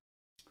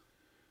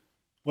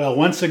Well,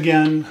 once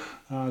again,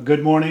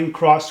 good morning,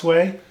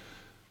 Crossway.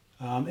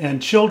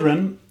 And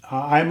children,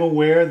 I'm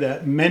aware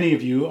that many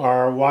of you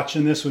are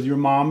watching this with your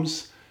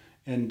moms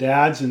and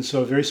dads, and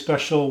so a very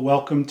special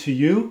welcome to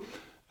you.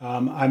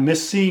 I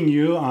miss seeing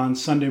you on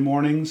Sunday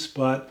mornings,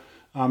 but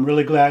I'm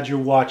really glad you're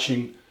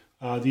watching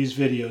these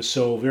videos.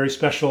 So very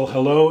special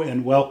hello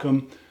and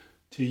welcome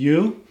to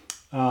you.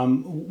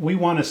 We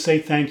want to say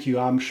thank you.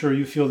 I'm sure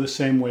you feel the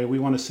same way. We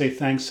want to say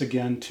thanks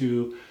again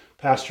to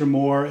Pastor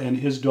Moore and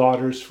his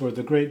daughters for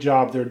the great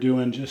job they're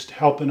doing, just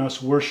helping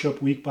us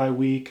worship week by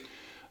week.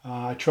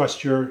 I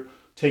trust you're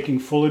taking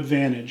full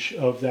advantage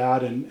of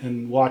that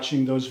and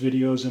watching those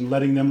videos and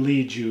letting them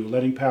lead you,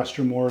 letting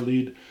Pastor Moore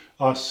lead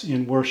us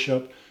in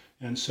worship.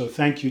 And so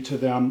thank you to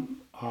them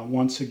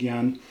once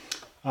again.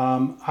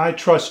 I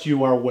trust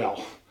you are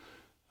well.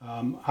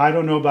 I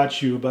don't know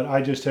about you, but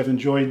I just have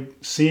enjoyed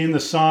seeing the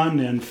sun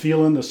and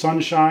feeling the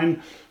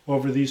sunshine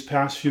over these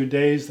past few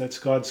days. That's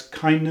God's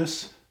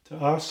kindness to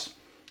us.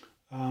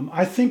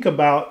 I think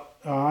about,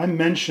 I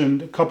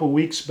mentioned a couple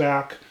weeks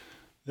back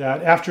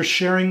that after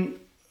sharing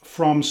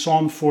from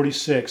Psalm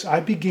 46,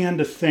 I began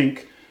to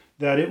think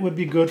that it would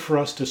be good for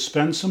us to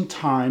spend some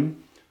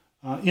time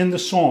in the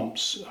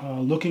Psalms,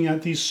 looking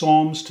at these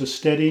Psalms to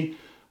steady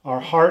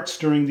our hearts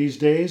during these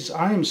days.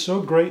 I am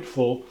so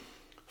grateful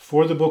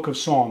for the book of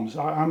Psalms.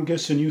 I'm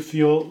guessing you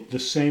feel the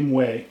same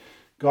way.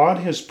 God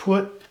has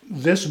put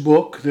this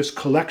book, this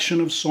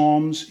collection of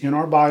Psalms in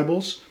our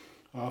Bibles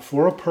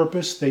for a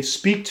purpose. They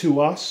speak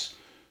to us.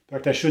 In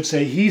fact, I should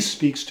say He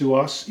speaks to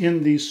us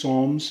in these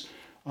Psalms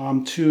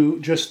to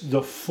just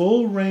the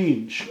full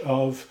range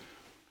of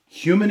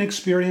human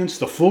experience,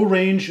 the full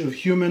range of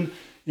human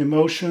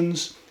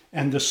emotions.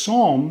 And the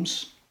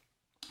Psalms,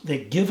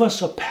 they give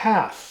us a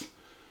path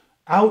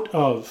out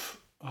of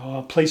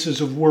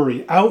places of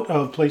worry, out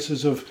of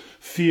places of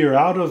fear,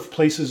 out of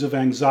places of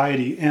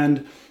anxiety,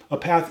 and a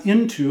path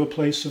into a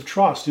place of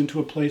trust, into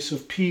a place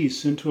of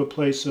peace, into a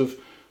place of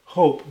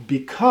hope,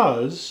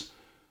 because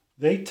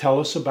they tell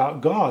us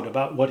about God,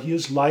 about what He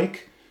is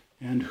like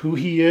and who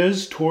He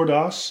is toward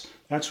us.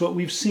 That's what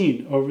we've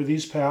seen over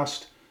these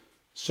past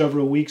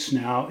several weeks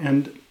now.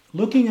 And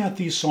looking at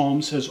these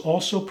Psalms has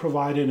also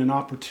provided an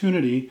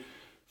opportunity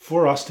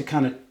for us to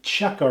kind of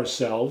check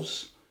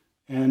ourselves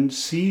and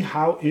see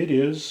how it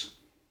is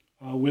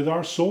with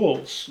our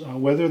souls,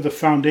 whether the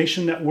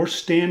foundation that we're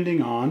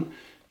standing on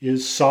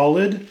is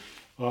solid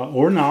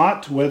or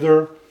not,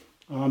 whether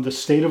the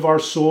state of our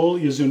soul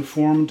is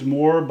informed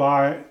more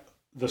by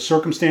the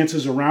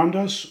circumstances around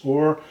us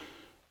or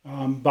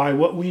by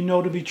what we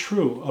know to be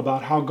true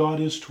about how God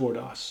is toward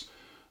us,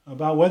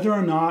 about whether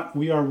or not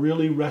we are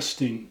really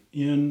resting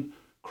in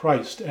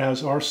Christ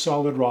as our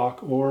solid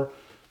rock or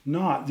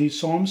not. These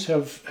Psalms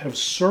have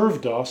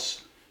served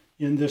us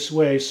in this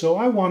way. So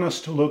I want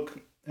us to look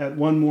at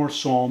one more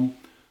Psalm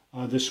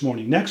this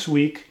morning. Next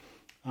week,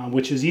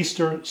 which is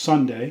Easter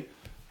Sunday,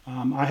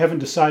 I haven't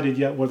decided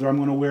yet whether I'm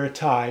going to wear a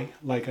tie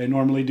like I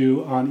normally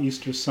do on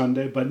Easter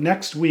Sunday, but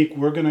next week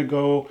we're going to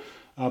go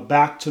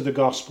back to the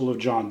Gospel of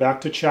John,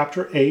 back to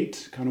chapter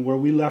 8, kind of where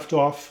we left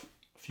off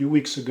a few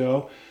weeks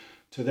ago,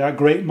 to that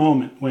great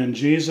moment when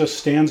Jesus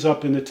stands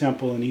up in the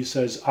temple and He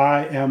says,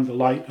 "I am the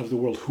light of the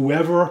world.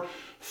 Whoever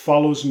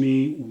follows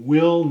me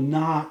will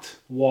not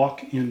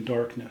walk in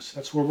darkness."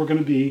 That's where we're going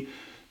to be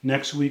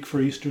next week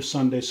for Easter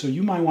Sunday. So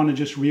you might want to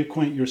just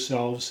reacquaint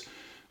yourselves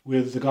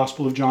with the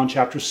Gospel of John,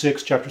 chapter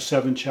 6, chapter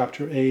 7,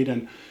 chapter 8,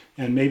 and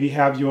maybe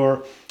have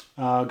your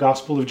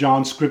Gospel of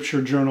John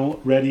scripture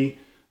journal ready.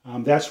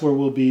 That's where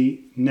we'll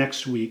be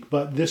next week.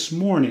 But this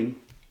morning,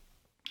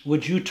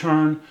 would you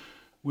turn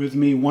with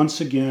me once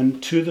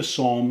again to the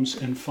Psalms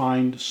and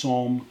find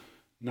Psalm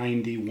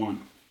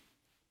 91.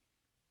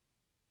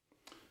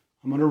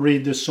 I'm going to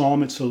read this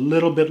psalm. It's a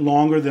little bit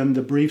longer than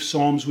the brief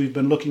psalms we've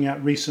been looking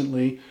at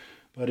recently,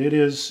 but it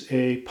is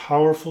a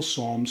powerful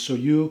psalm. So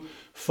you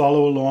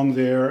follow along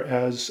there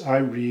as I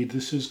read.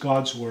 This is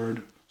God's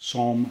word,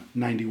 Psalm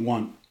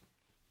 91.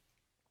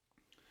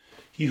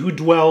 He who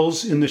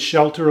dwells in the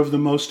shelter of the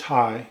Most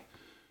High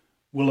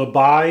will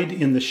abide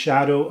in the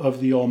shadow of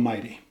the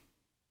Almighty.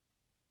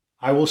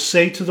 I will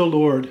say to the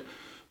Lord,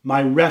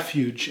 my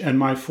refuge and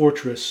my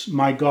fortress,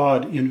 my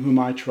God in whom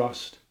I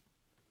trust.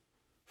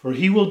 For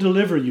He will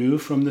deliver you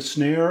from the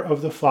snare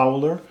of the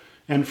fowler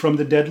and from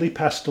the deadly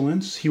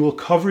pestilence. He will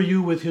cover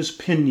you with His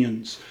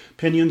pinions.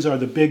 Pinions are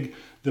the big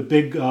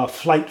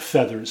flight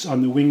feathers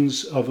on the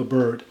wings of a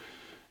bird.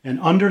 And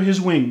under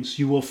His wings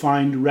you will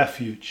find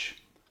refuge.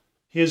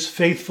 His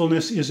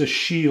faithfulness is a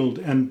shield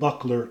and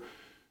buckler.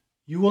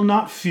 You will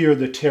not fear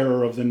the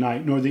terror of the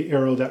night, nor the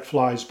arrow that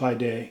flies by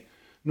day,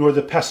 nor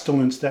the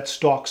pestilence that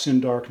stalks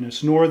in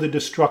darkness, nor the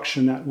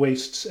destruction that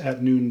wastes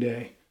at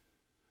noonday.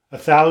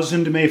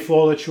 1,000 may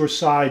fall at your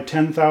side,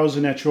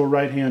 10,000 at your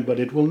right hand, but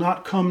it will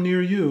not come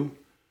near you.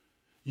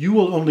 You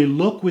will only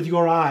look with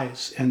your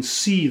eyes and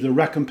see the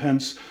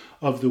recompense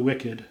of the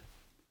wicked.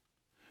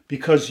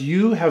 Because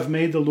you have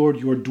made the Lord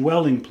your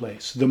dwelling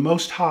place, the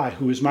Most High,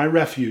 who is my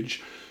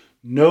refuge,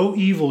 no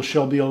evil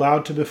shall be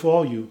allowed to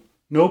befall you,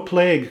 no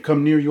plague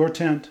come near your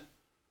tent.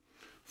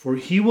 For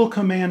he will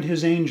command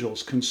his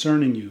angels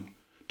concerning you,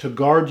 to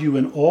guard you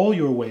in all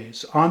your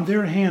ways. On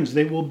their hands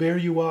they will bear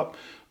you up,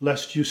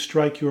 lest you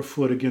strike your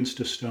foot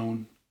against a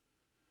stone.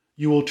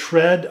 You will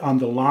tread on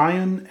the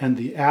lion and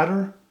the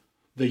adder,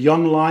 the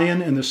young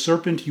lion and the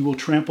serpent you will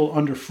trample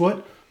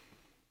underfoot.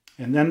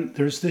 And then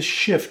there's this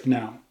shift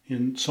now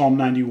in Psalm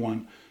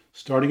 91,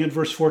 starting at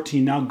verse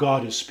 14. Now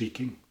God is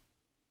speaking.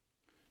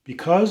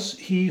 Because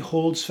he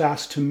holds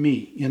fast to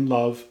me in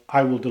love,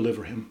 I will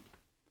deliver him.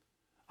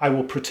 I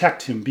will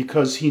protect him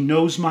because he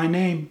knows my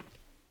name.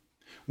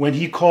 When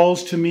he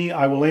calls to me,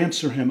 I will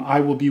answer him. I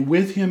will be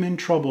with him in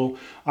trouble.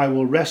 I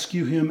will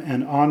rescue him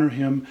and honor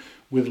him.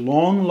 With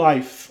long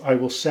life, I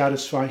will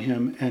satisfy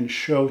him and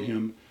show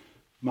him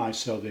my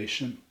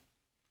salvation.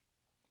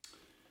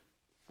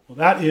 Well,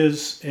 that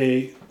is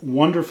a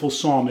wonderful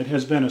psalm. It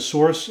has been a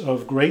source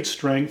of great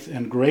strength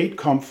and great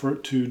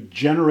comfort to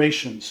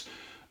generations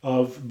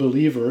of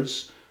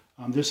believers.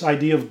 This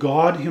idea of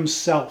God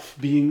himself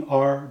being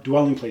our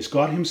dwelling place,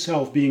 God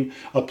himself being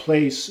a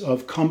place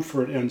of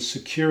comfort and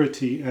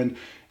security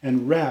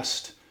and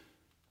rest.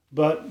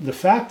 But the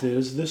fact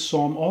is, this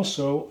psalm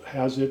also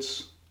has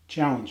its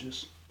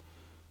challenges.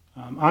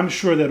 I'm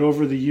sure that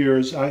over the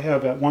years, I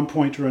have at one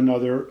point or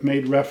another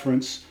made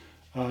reference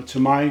to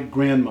my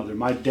grandmother,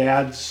 my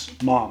dad's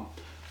mom.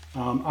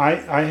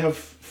 I have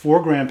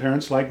four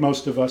grandparents, like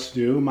most of us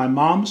do. My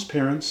mom's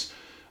parents,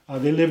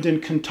 they lived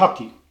in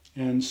Kentucky.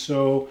 And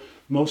so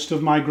most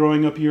of my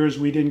growing up years,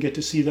 we didn't get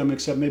to see them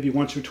except maybe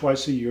once or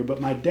twice a year.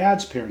 But my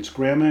dad's parents,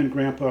 Grandma and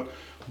Grandpa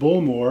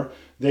Bullmore,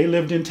 they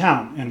lived in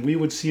town, and we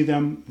would see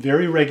them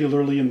very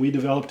regularly, and we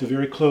developed a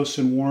very close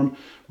and warm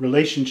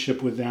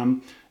relationship with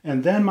them.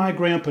 And then my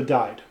grandpa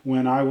died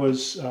when I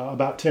was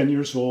about 10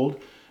 years old.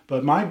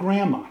 But my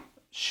grandma,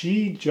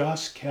 she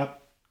just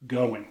kept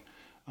going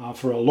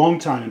for a long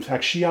time. In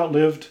fact, she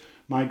outlived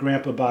my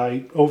grandpa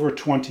by over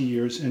 20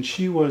 years, and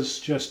she was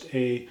just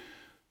a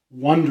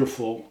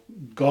wonderful,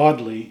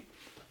 godly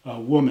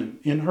woman.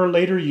 In her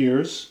later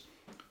years,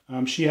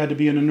 she had to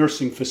be in a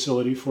nursing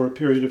facility for a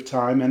period of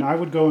time, and I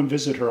would go and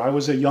visit her. I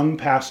was a young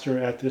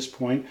pastor at this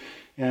point,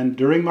 and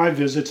during my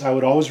visits, I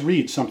would always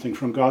read something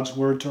from God's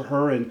Word to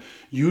her, and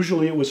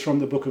usually it was from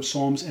the book of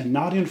Psalms, and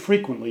not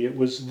infrequently it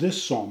was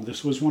this psalm.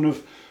 This was one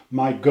of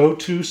my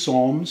go-to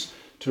psalms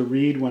to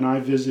read when I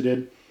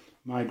visited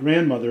my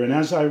grandmother. And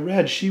as I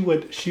read, she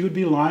would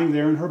be lying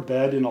there in her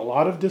bed in a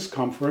lot of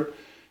discomfort,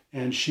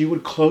 and she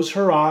would close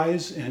her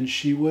eyes and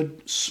she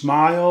would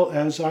smile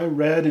as I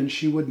read, and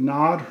she would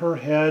nod her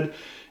head,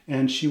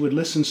 and she would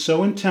listen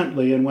so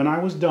intently. And when I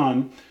was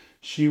done,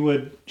 she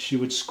would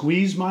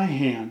squeeze my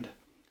hand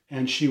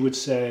and she would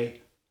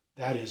say,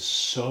 "That is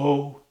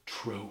so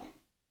true.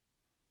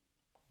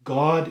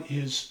 God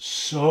is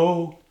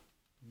so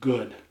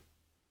good."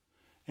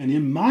 And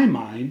in my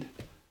mind,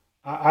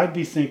 I'd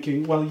be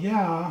thinking, well,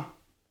 yeah,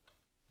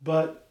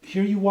 but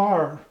here you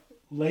are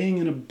laying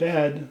in a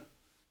bed,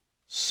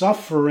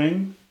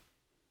 suffering,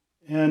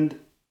 and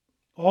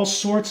all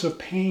sorts of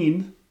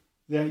pain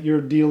that you're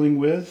dealing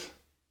with.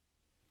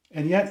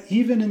 And yet,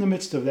 even in the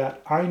midst of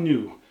that, I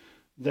knew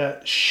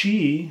that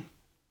she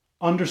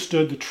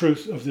understood the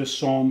truth of this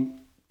psalm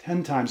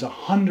 10 times,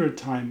 100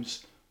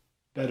 times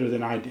better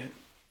than I did.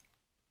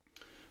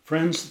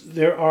 Friends,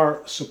 there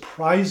are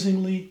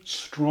surprisingly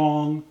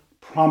strong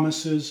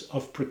promises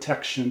of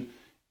protection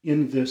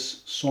in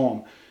this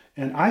psalm.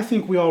 And I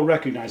think we all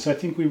recognize, I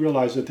think we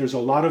realize that there's a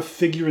lot of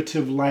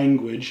figurative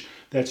language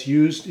that's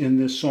used in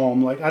this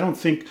psalm. Like, I don't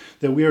think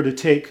that we are to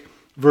take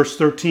verse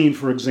 13,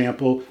 for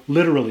example,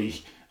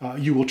 literally,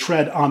 you will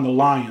tread on the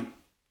lion.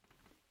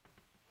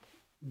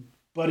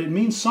 But it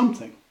means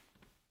something.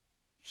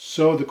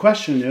 So the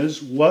question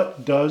is,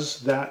 what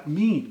does that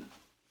mean?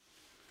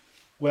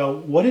 Well,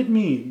 what it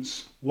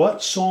means,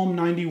 what Psalm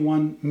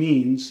 91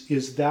 means,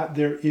 is that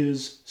there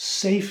is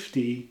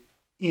safety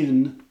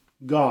in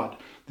God.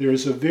 There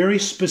is a very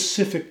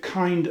specific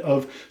kind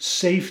of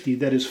safety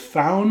that is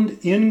found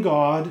in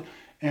God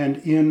and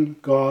in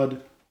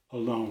God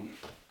alone.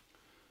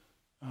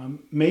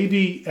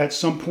 Maybe at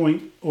some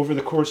point over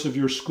the course of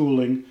your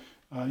schooling,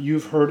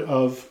 you've heard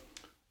of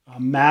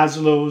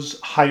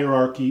Maslow's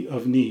hierarchy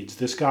of needs.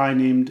 This guy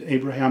named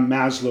Abraham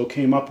Maslow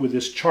came up with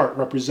this chart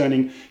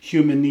representing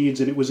human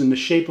needs, and it was in the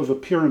shape of a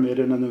pyramid,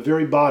 and on the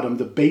very bottom,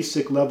 the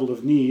basic level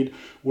of need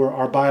were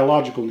our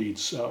biological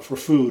needs for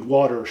food,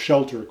 water,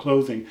 shelter,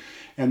 clothing.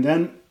 And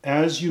then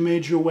as you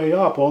made your way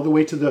up, all the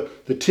way to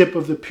the tip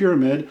of the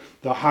pyramid,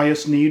 the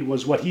highest need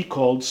was what he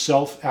called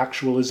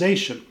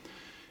self-actualization.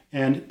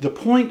 And the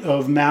point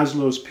of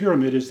Maslow's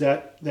pyramid is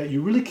that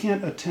you really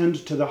can't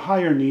attend to the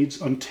higher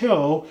needs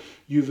until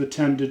you've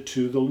attended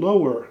to the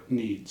lower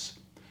needs.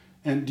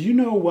 And do you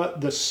know what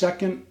the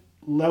second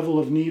level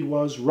of need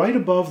was? Right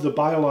above the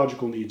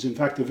biological needs. In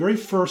fact, the very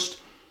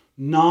first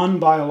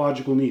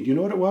non-biological need, you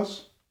know what it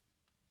was?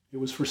 It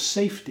was for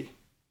safety,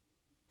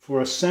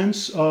 for a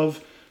sense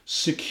of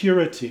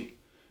security.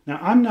 Now,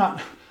 I'm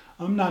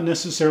not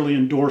necessarily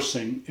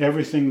endorsing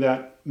everything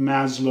that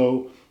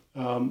Maslow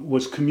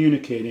was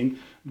communicating,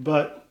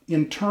 but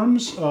in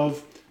terms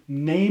of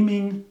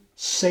naming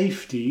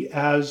safety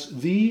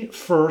as the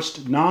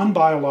first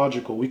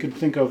non-biological, we could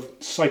think of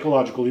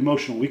psychological,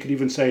 emotional, we could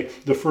even say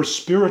the first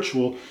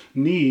spiritual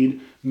need,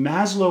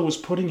 Maslow was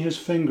putting his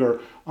finger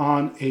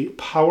on a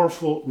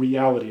powerful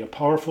reality, a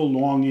powerful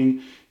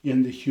longing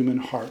in the human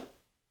heart.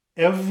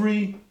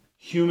 Every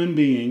human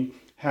being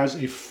has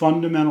a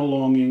fundamental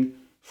longing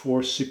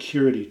for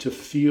security, to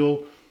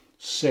feel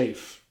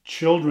safe.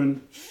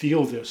 Children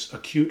feel this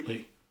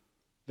acutely.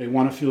 They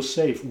want to feel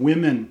safe.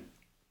 Women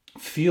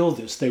feel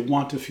this. They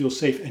want to feel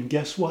safe. And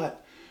guess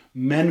what?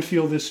 Men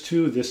feel this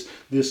too,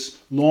 this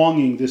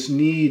longing, this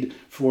need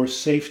for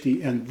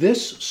safety. And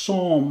this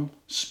psalm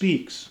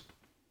speaks,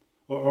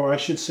 or I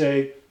should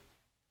say,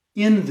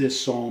 in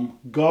this psalm,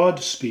 God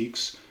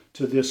speaks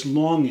to this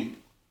longing,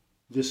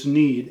 this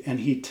need, and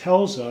he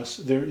tells us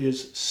there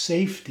is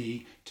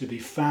safety to be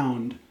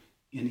found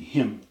in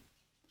him.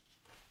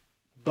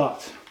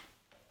 But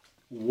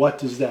what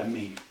does that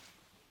mean?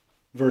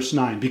 Verse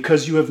 9,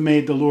 because you have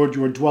made the Lord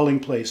your dwelling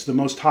place, the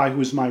Most High, who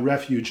is my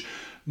refuge,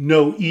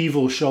 no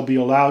evil shall be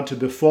allowed to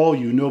befall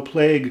you, no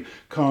plague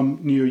come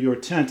near your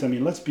tent. I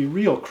mean, let's be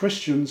real.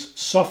 Christians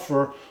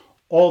suffer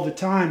all the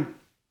time.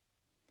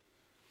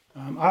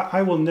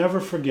 I will never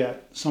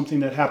forget something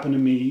that happened to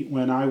me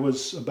when I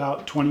was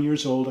about 20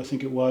 years old, I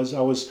think it was.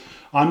 I was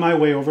on my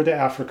way over to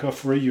Africa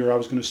for a year. I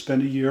was going to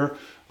spend a year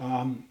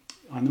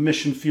on the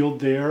mission field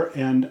there.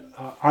 And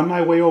on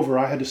my way over,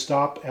 I had to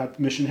stop at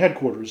mission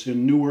headquarters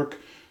in Newark,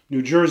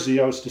 New Jersey.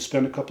 I was to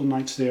spend a couple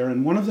nights there.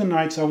 And one of the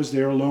nights I was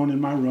there alone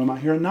in my room, I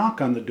hear a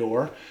knock on the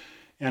door.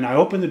 And I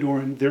open the door,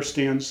 and there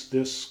stands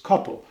this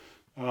couple,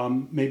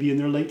 maybe in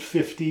their late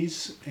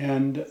 50s.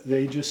 And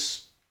they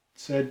just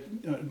said,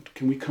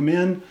 can we come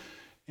in?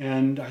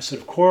 And I said,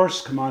 of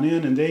course, come on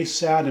in. And they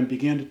sat and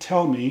began to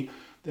tell me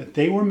that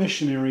they were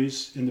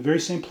missionaries in the very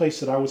same place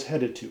that I was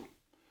headed to,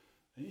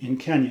 in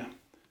Kenya.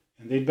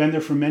 And they'd been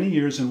there for many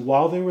years, and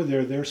while they were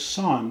there, their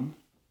son,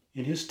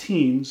 in his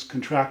teens,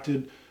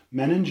 contracted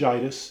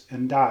meningitis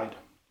and died.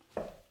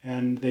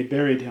 And they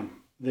buried him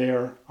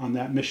there on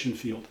that mission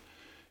field.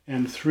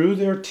 And through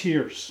their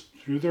tears,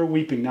 through their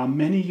weeping, now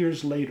many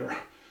years later,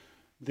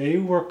 they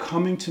were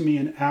coming to me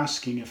and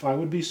asking if I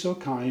would be so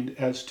kind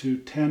as to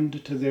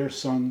tend to their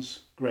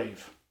son's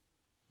grave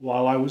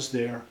while I was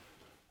there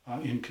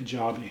in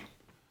Kajabi.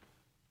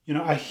 You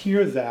know, I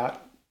hear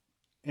that,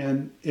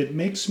 and it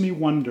makes me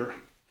wonder,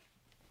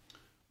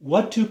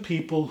 what do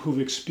people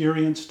who've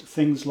experienced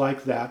things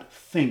like that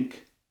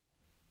think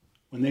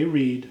when they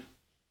read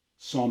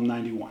Psalm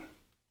 91?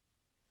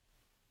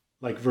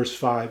 Like verse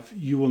 5,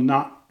 you will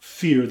not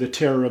fear the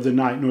terror of the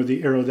night, nor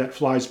the arrow that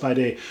flies by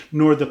day,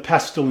 nor the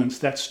pestilence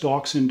that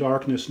stalks in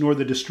darkness, nor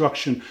the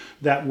destruction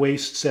that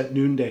wastes at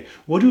noonday.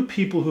 What do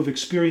people who've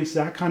experienced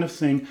that kind of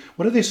thing,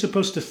 what are they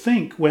supposed to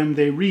think when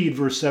they read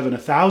verse 7?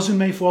 1,000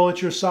 may fall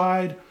at your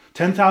side,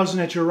 10,000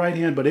 at your right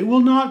hand, but it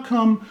will not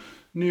come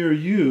near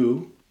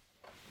you.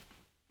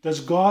 Does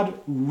God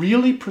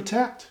really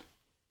protect?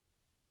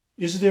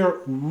 Is there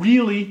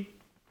really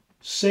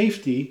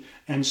safety?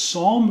 And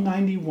Psalm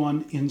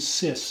 91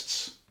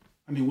 insists,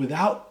 I mean,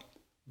 without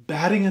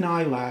batting an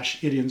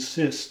eyelash, it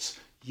insists,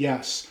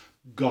 yes,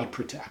 God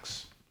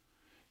protects.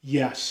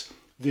 Yes,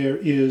 there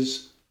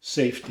is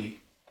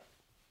safety.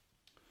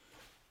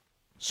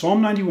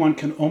 Psalm 91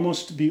 can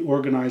almost be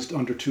organized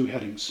under two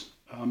headings,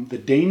 the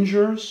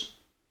dangers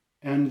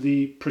and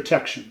the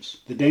protections.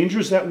 The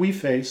dangers that we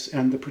face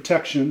and the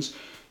protections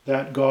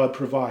that God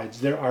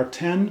provides. There are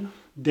 10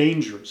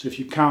 dangers. If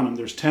you count them,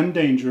 there's 10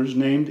 dangers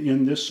named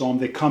in this psalm.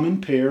 They come in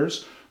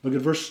pairs. Look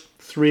at verse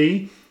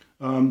 3,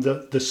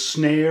 the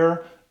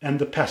snare and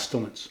the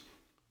pestilence.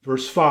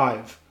 Verse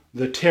 5,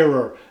 the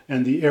terror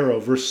and the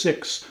arrow. Verse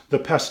 6, the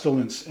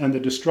pestilence and the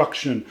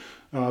destruction.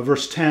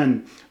 Verse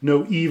 10,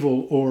 no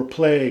evil or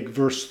plague.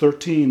 Verse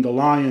 13, the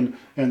lion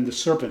and the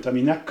serpent. I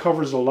mean, that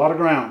covers a lot of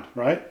ground,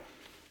 right?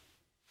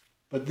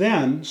 But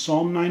then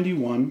Psalm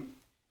 91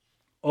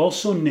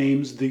 also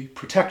names the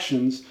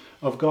protections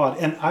of God.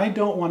 And I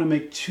don't want to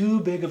make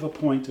too big of a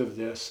point of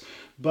this,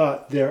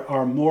 but there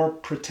are more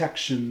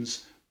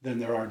protections than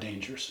there are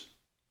dangers.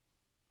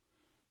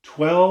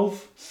 12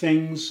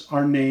 things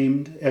are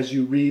named as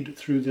you read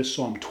through this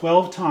psalm.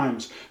 12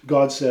 times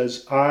God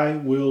says, I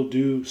will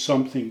do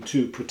something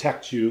to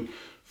protect you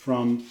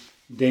from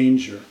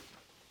danger.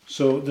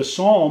 So the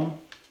psalm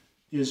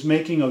is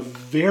making a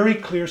very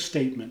clear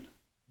statement.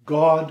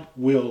 God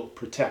will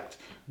protect.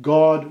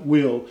 God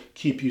will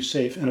keep you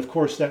safe. And of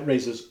course, that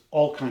raises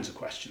all kinds of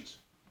questions.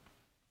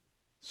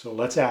 So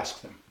let's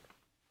ask them.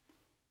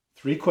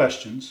 3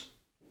 questions.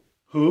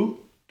 Who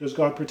does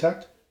God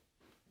protect?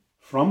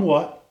 From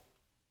what?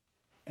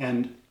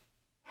 And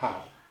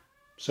how?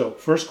 So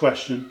first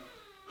question,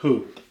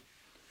 who?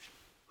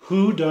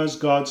 Who does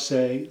God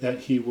say that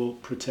he will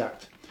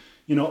protect?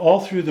 You know,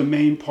 all through the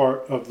main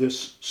part of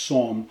this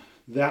psalm,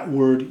 that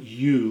word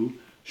you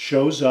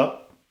shows up.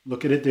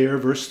 Look at it there,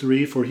 verse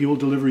 3, for he will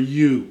deliver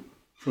you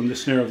from the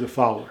snare of the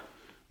fowler.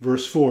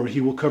 Verse 4,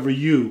 he will cover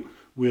you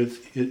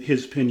with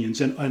his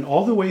opinions. And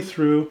all the way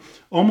through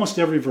almost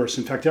every verse,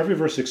 in fact, every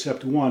verse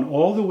except one,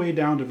 all the way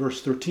down to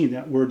verse 13,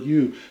 that word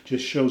you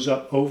just shows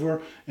up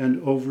over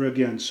and over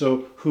again.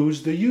 So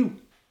who's the you?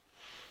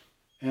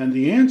 And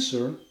the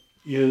answer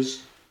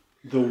is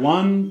the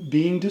one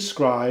being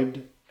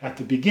described at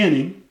the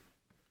beginning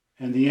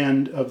and the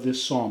end of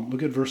this psalm.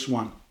 Look at verse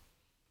 1.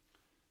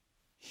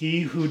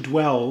 He who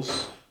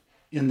dwells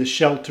in the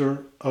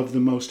shelter of the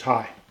Most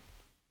High.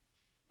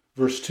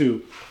 Verse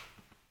 2.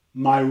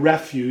 My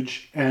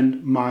refuge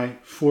and my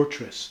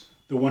fortress.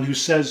 The one who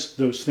says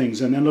those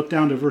things. And then look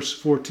down to verse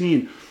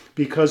 14.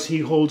 Because he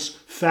holds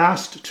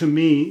fast to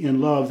me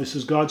in love, this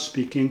is God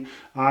speaking,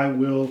 I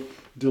will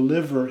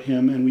deliver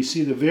him. And we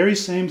see the very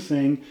same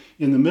thing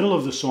in the middle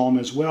of the psalm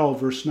as well,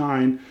 verse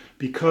 9.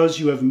 Because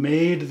you have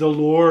made the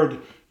Lord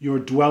your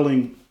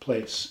dwelling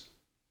place,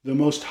 the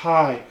Most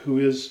High, who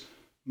is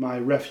my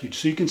refuge.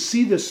 So you can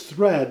see this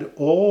thread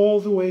all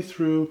the way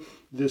through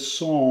this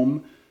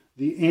psalm.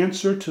 The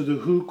answer to the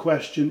who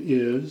question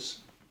is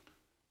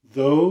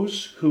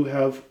those who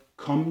have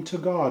come to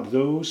God,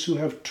 those who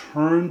have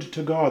turned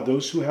to God,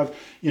 those who have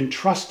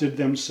entrusted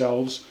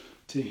themselves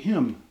to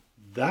him.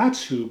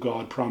 That's who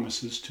God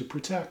promises to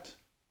protect.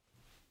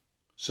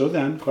 So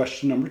then,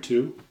 question number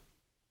 2,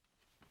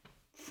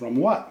 from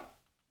what?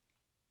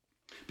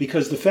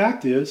 Because the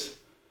fact is,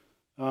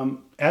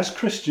 as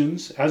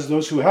Christians, as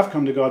those who have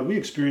come to God, we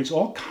experience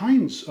all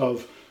kinds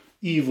of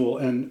evil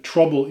and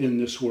trouble in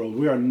this world.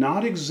 We are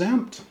not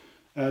exempt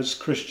as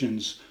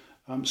Christians.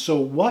 So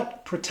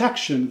what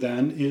protection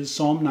then is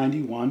Psalm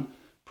 91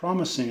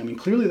 promising? I mean,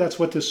 clearly that's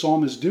what this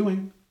psalm is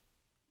doing.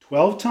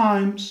 12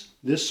 times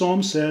this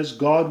psalm says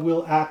God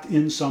will act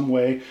in some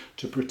way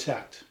to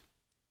protect.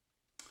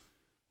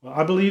 Well,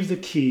 I believe the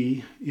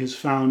key is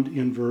found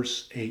in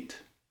verse 8.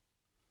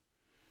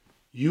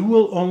 You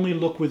will only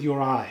look with your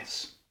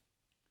eyes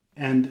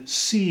and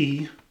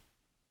see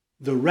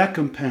the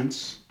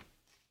recompense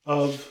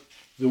of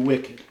the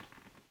wicked.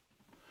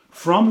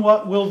 From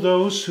what will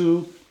those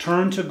who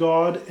turn to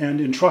God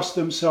and entrust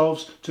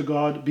themselves to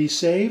God be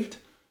saved?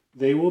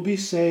 They will be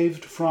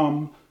saved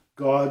from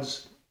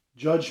God's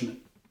judgment.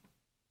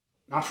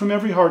 Not from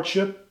every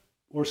hardship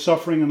or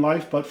suffering in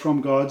life, but from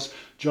God's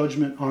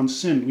judgment on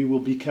sin. We will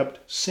be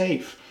kept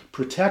safe,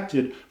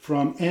 protected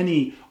from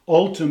any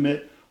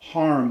ultimate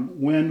harm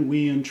when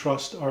we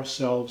entrust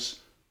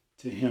ourselves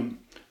to him.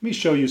 Let me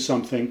show you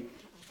something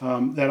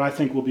that I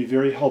think will be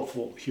very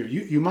helpful here.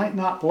 You might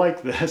not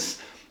like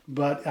this,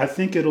 but I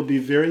think it'll be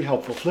very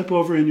helpful. Flip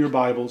over in your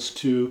Bibles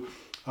to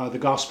the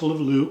Gospel of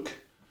Luke,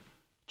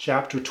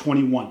 chapter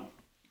 21.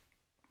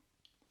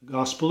 The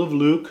Gospel of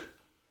Luke,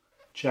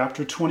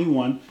 chapter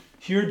 21.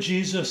 Here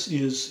Jesus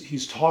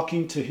he's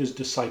talking to his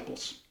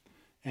disciples,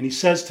 and he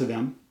says to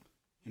them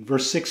in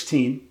verse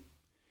 16,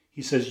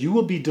 he says, you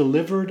will be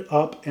delivered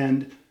up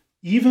and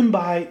even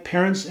by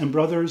parents and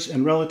brothers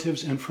and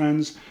relatives and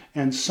friends,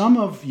 and some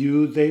of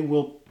you they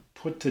will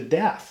put to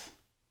death.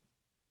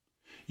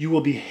 You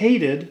will be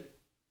hated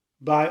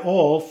by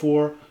all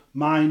for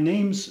my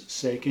name's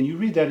sake. And you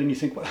read that and you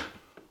think,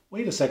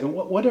 wait a second,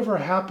 whatever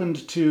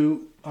happened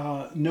to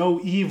no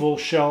evil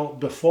shall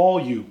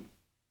befall you?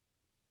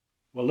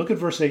 Well, look at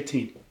verse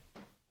 18.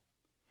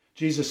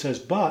 Jesus says,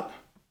 but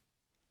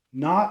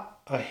not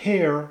a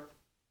hair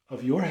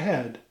of your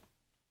head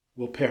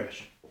will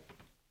perish.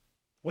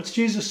 What's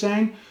Jesus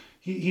saying?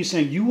 He's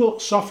saying you will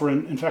suffer,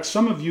 and in fact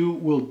some of you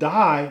will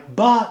die,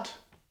 but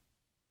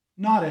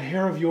not a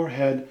hair of your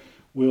head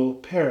will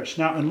perish.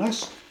 Now,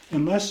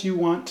 unless you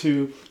want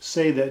to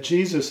say that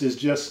Jesus is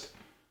just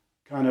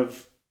kind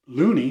of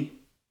loony,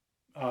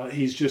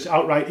 he's just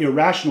outright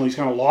irrational, he's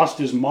kind of lost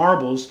his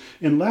marbles,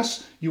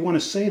 unless you want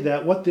to say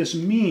that, what this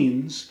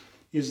means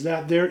is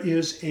that there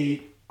is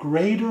a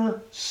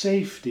greater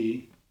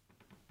safety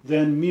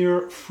than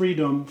mere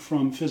freedom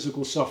from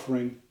physical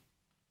suffering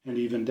and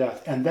even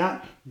death. And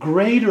that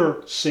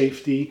greater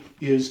safety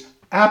is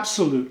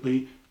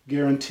absolutely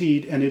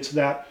guaranteed, and it's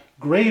that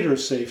greater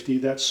safety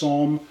that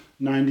Psalm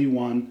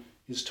 91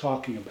 is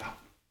talking about.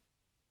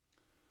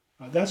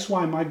 That's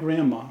why my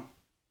grandma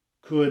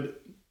could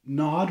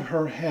nod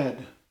her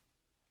head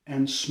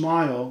and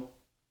smile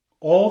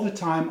all the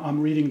time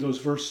I'm reading those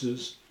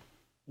verses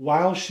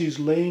while she's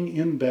laying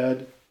in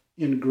bed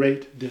in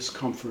great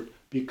discomfort,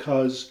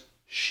 because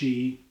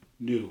she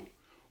knew.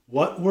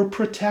 What we're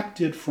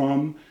protected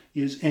from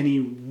is any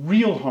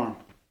real harm,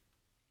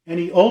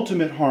 any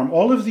ultimate harm.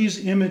 All of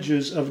these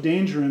images of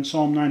danger in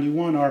Psalm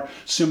 91 are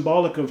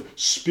symbolic of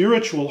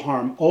spiritual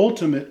harm,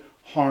 ultimate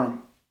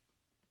harm.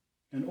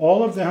 And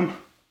all of them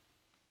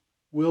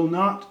will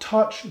not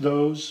touch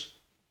those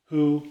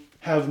who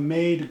have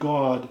made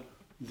God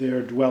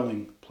their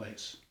dwelling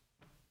place.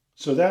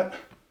 So that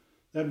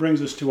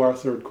brings us to our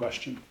third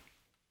question.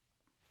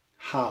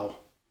 How?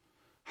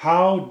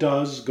 How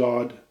does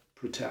God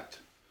protect?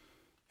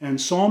 And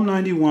Psalm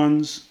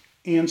 91's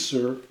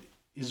answer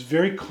is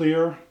very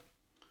clear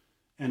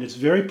and it's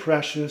very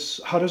precious.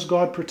 How does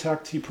God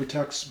protect? He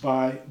protects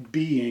by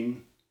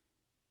being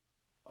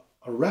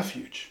a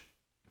refuge,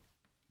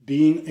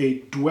 being a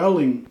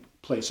dwelling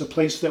place, a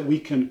place that we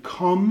can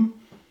come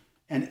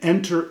and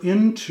enter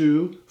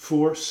into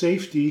for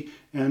safety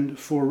and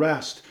for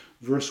rest.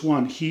 Verse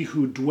 1, he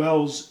who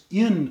dwells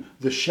in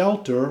the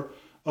shelter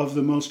of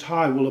the Most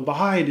High will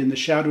abide in the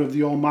shadow of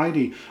the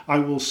Almighty. I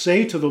will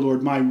say to the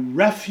Lord, my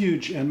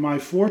refuge and my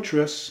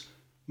fortress,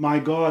 my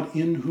God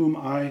in whom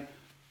I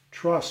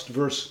trust.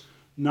 Verse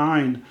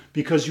 9,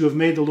 because you have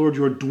made the Lord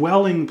your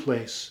dwelling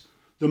place,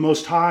 the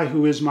Most High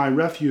who is my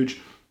refuge,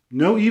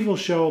 no evil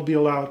shall be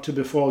allowed to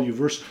befall you.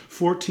 Verse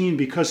 14,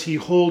 because he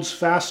holds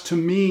fast to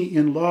me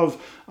in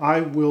love, I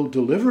will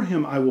deliver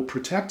him. I will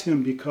protect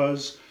him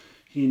because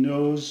he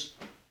knows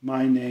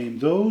my name.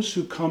 Those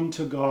who come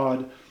to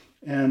God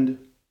and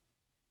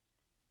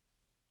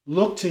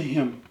look to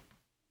him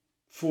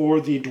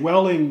for the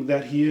dwelling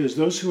that he is,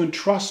 those who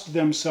entrust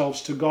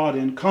themselves to God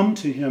and come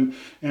to him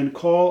and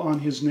call on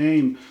his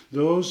name,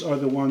 those are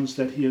the ones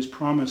that he has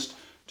promised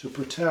to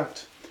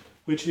protect.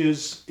 Which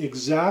is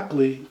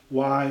exactly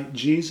why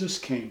Jesus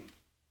came,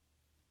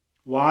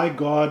 why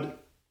God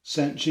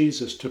sent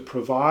Jesus, to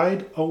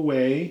provide a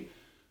way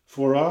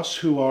for us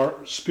who are,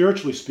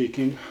 spiritually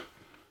speaking,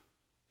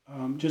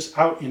 just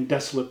out in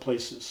desolate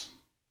places,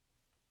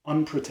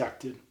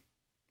 unprotected,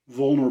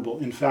 vulnerable,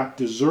 in fact,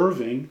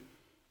 deserving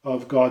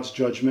of God's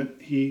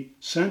judgment. He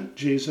sent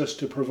Jesus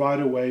to provide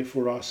a way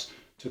for us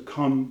to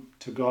come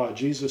to God.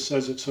 Jesus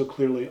says it so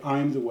clearly,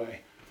 I'm the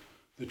way,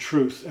 the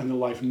truth, and the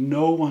life.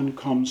 No one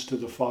comes to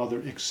the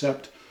Father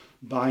except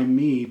by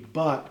me,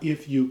 but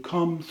if you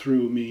come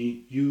through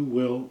me, you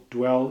will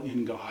dwell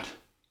in God,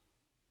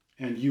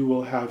 and you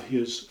will have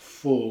his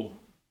full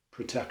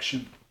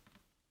protection,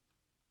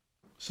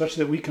 such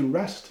that we can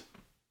rest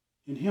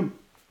in him,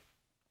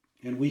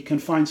 and we can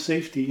find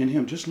safety in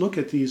him. Just look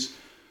at these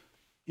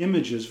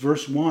images.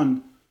 Verse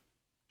 1,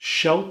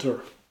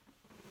 shelter.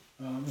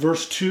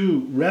 Verse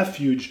 2,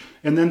 refuge,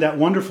 and then that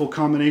wonderful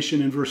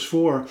combination in verse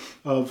 4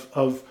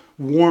 of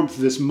warmth,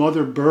 this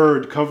mother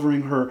bird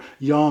covering her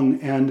young,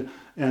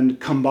 and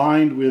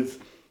combined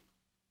with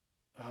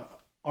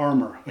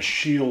armor, a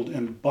shield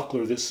and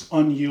buckler, this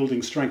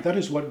unyielding strength. That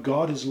is what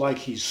God is like.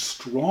 He's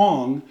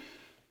strong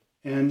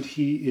and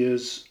he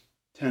is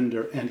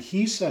tender. And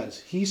he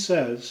says,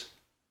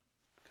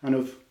 kind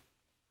of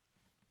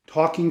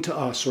talking to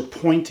us or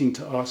pointing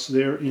to us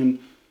there in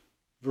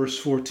verse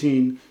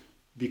 14,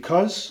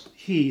 because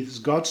he, this is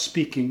God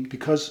speaking,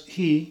 because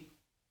he,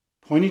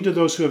 pointing to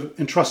those who have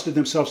entrusted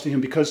themselves to him,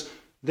 because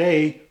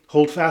they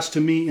hold fast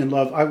to me in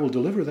love, I will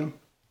deliver them.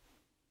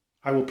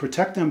 I will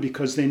protect them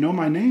because they know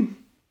my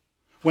name.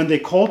 When they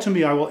call to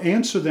me, I will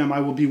answer them. I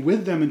will be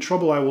with them in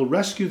trouble. I will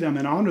rescue them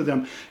and honor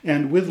them.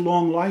 And with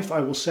long life, I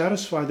will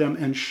satisfy them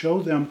and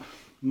show them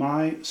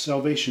my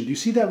salvation. Do you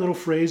see that little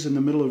phrase in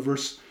the middle of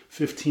verse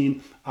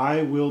 15?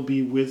 I will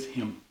be with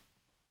him.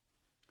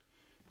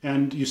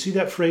 And you see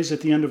that phrase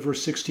at the end of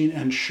verse 16,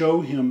 and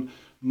show him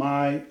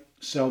my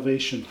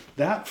salvation.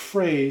 That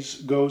phrase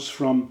goes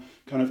from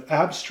kind of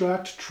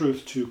abstract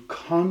truth to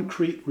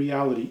concrete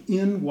reality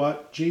in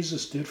what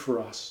Jesus did for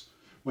us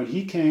when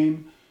he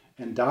came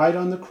and died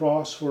on the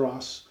cross for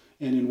us,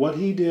 and in what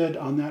he did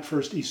on that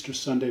first Easter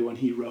Sunday when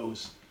he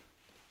rose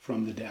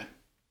from the dead.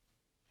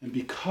 And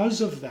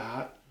because of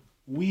that,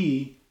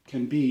 we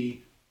can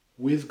be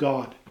with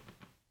God.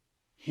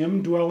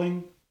 Him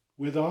dwelling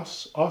with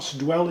us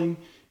dwelling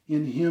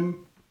in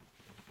him.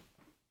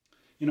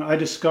 You know, I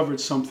discovered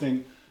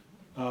something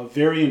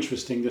very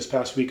interesting this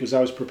past week as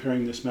I was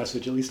preparing this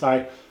message. At least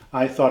I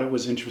thought it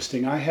was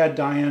interesting. I had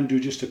Diane do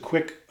just a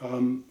quick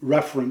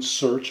reference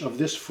search of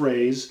this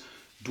phrase,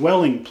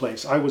 dwelling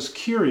place. I was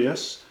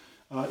curious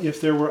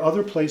if there were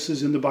other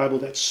places in the Bible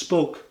that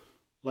spoke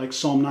like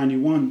Psalm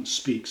 91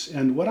 speaks.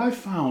 And what I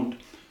found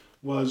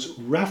was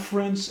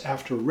reference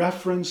after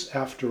reference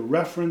after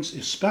reference,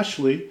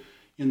 especially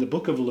in the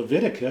book of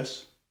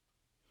Leviticus,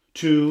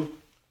 to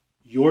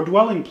your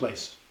dwelling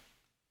place.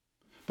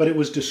 But it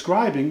was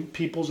describing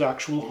people's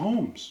actual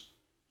homes.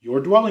 Your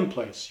dwelling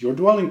place,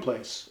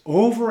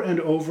 over and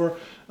over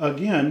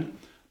again.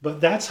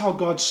 But that's how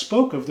God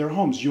spoke of their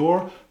homes.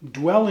 Your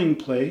dwelling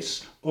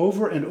place,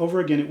 over and over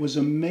again. It was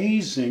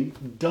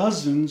amazing,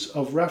 dozens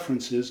of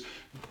references,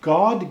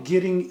 God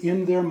getting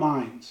in their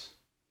minds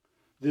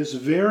this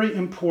very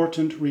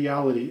important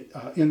reality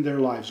in their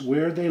lives,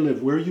 where they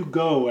live, where you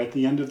go at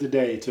the end of the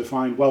day to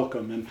find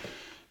welcome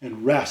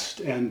and rest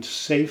and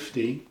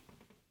safety,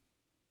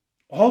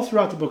 all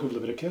throughout the book of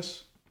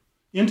Leviticus,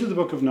 into the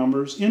book of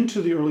Numbers, into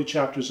the early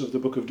chapters of the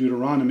book of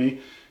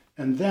Deuteronomy,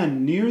 and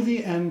then near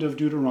the end of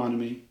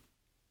Deuteronomy,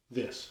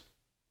 this,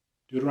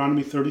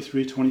 Deuteronomy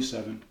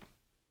 33:27,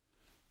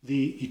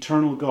 the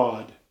eternal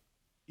God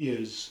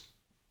is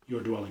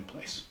your dwelling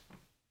place.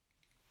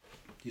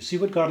 You see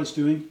what God is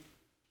doing?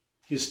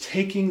 He is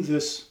taking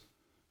this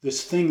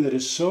thing that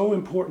is so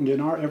important in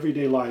our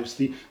everyday lives,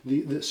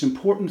 this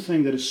important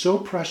thing that is so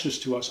precious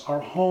to us, our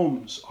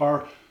homes,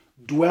 our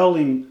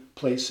dwelling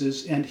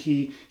places, and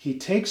he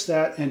takes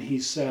that and he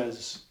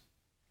says,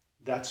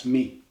 that's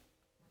me.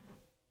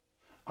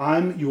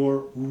 I'm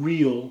your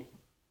real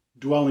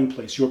dwelling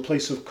place, your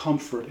place of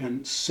comfort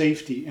and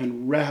safety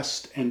and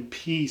rest and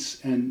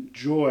peace and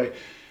joy.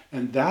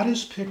 And that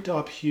is picked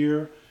up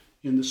here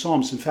in the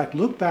Psalms. In fact,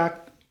 look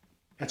back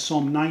at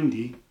Psalm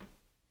 90,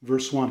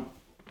 verse 1.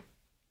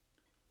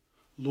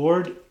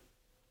 Lord,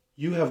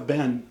 you have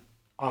been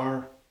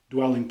our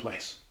dwelling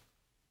place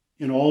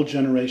in all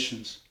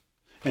generations.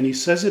 And he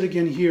says it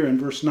again here in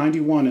verse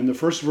 91, in the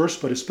first verse,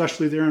 but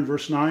especially there in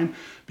verse 9,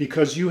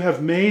 because you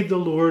have made the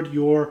Lord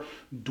your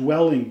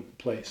dwelling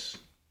place.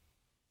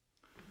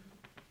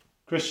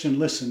 Christian,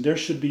 listen, there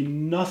should be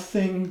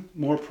nothing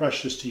more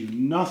precious to you,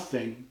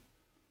 nothing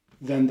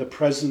than the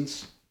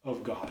presence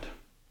of God.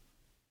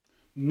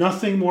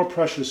 Nothing more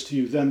precious to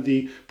you than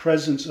the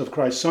presence of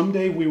Christ.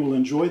 Someday we will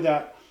enjoy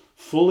that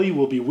fully.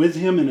 We'll be with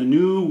him in a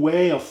new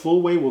way, a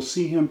full way. We'll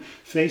see him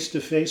face to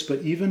face.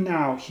 But even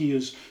now, he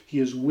is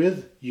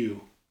with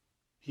you.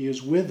 He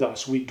is with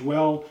us. We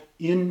dwell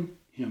in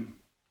him.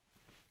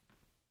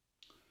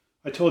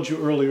 I told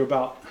you earlier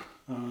about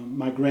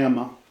my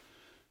grandma.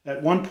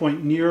 At one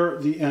point near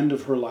the end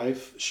of her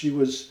life, she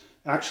was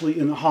actually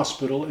in the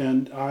hospital,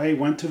 and I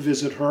went to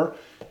visit her.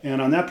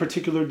 And on that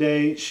particular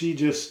day, she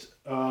just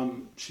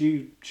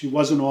she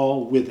wasn't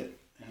all with it.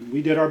 And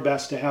we did our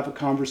best to have a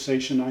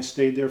conversation. I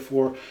stayed there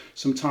for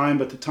some time,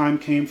 but the time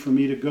came for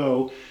me to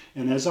go.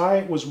 And as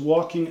I was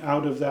walking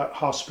out of that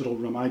hospital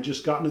room, I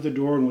just got into the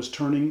door and was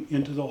turning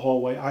into the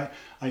hallway.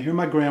 I hear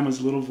my grandma's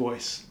little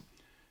voice.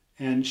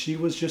 And she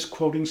was just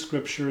quoting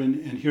scripture,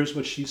 and here's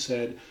what she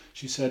said.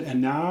 She said,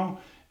 "And now,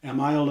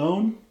 am I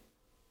alone?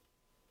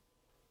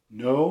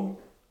 No,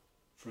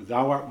 for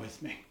thou art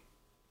with me."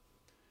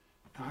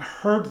 I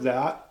heard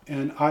that,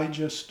 and I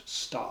just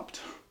stopped.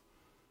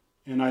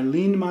 And I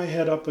leaned my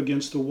head up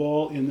against the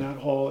wall in that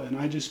hall, and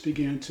I just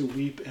began to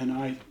weep, and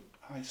I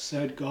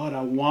said, God,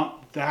 I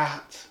want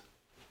that.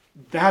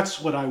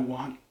 That's what I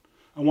want.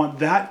 I want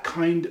that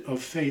kind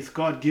of faith.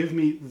 God, give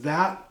me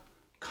that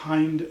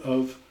kind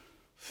of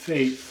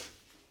faith.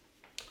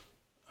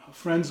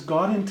 Friends,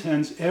 God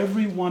intends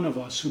every one of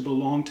us who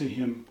belong to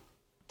him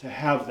to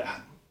have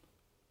that.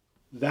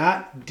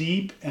 That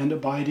deep and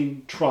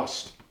abiding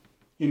trust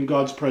in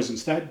God's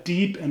presence, that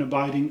deep and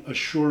abiding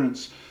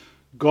assurance.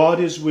 God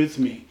is with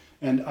me,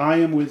 and I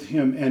am with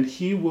him, and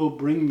he will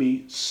bring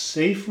me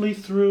safely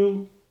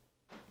through,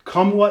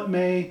 come what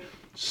may,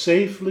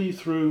 safely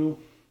through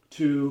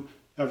to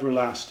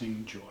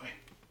everlasting joy.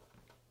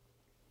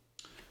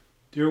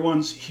 Dear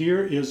ones,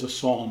 here is a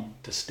psalm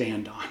to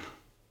stand on.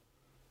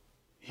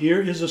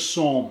 Here is a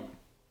psalm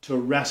to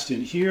rest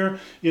in. Here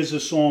is a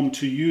psalm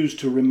to use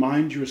to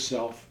remind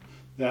yourself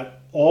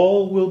that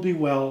all will be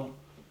well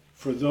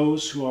for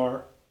those who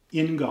are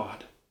in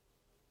God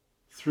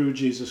through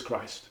Jesus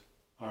Christ,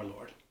 our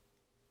Lord.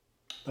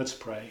 Let's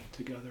pray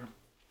together.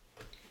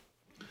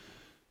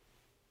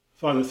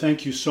 Father,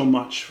 thank you so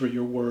much for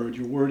your word.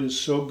 Your word is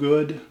so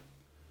good.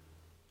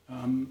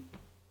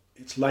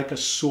 It's like a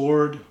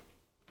sword.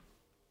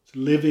 It's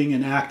living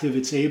and active.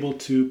 It's able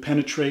to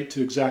penetrate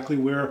to exactly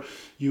where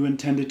you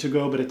intended to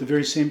go, but at the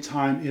very same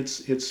time,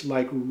 it's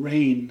like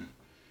rain,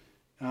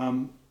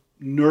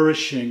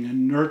 nourishing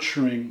and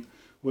nurturing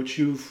what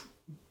you've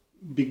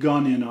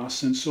begun in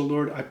us. And so,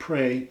 Lord, I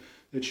pray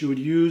that you would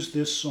use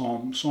this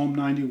psalm, Psalm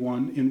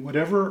 91, in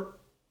whatever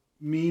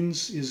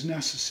means is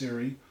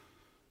necessary.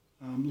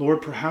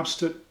 Lord, perhaps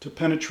to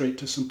penetrate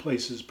to some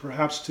places,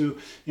 perhaps to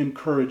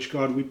encourage.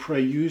 God, we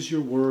pray, use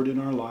your word in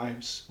our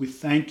lives. We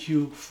thank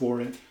you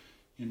for it.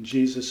 In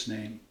Jesus'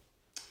 name,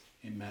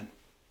 amen.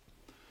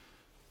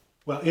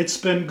 Well, it's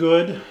been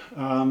good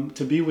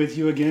to be with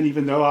you again,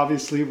 even though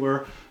obviously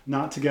we're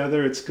not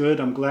together. It's good.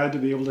 I'm glad to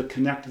be able to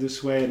connect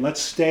this way. And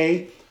let's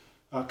stay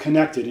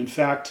connected. In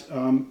fact,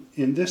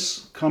 in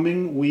this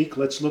coming week,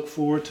 let's look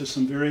forward to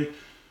some very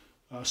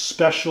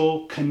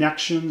special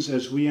connections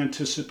as we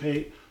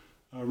anticipate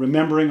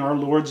remembering our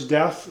Lord's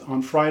death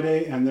on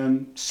Friday and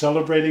then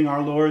celebrating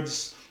our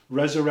Lord's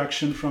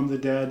resurrection from the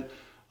dead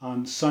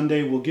on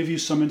Sunday. We'll give you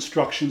some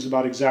instructions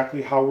about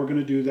exactly how we're going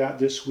to do that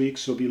this week,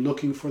 so be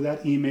looking for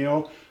that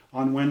email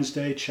on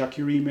Wednesday. Check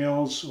your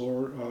emails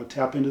or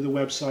tap into the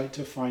website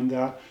to find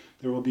that.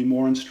 There will be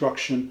more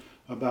instruction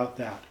about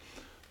that.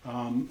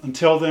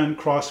 Until then,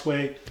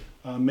 Crossway,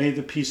 may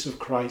the peace of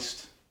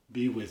Christ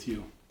be with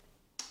you.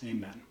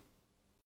 Amen.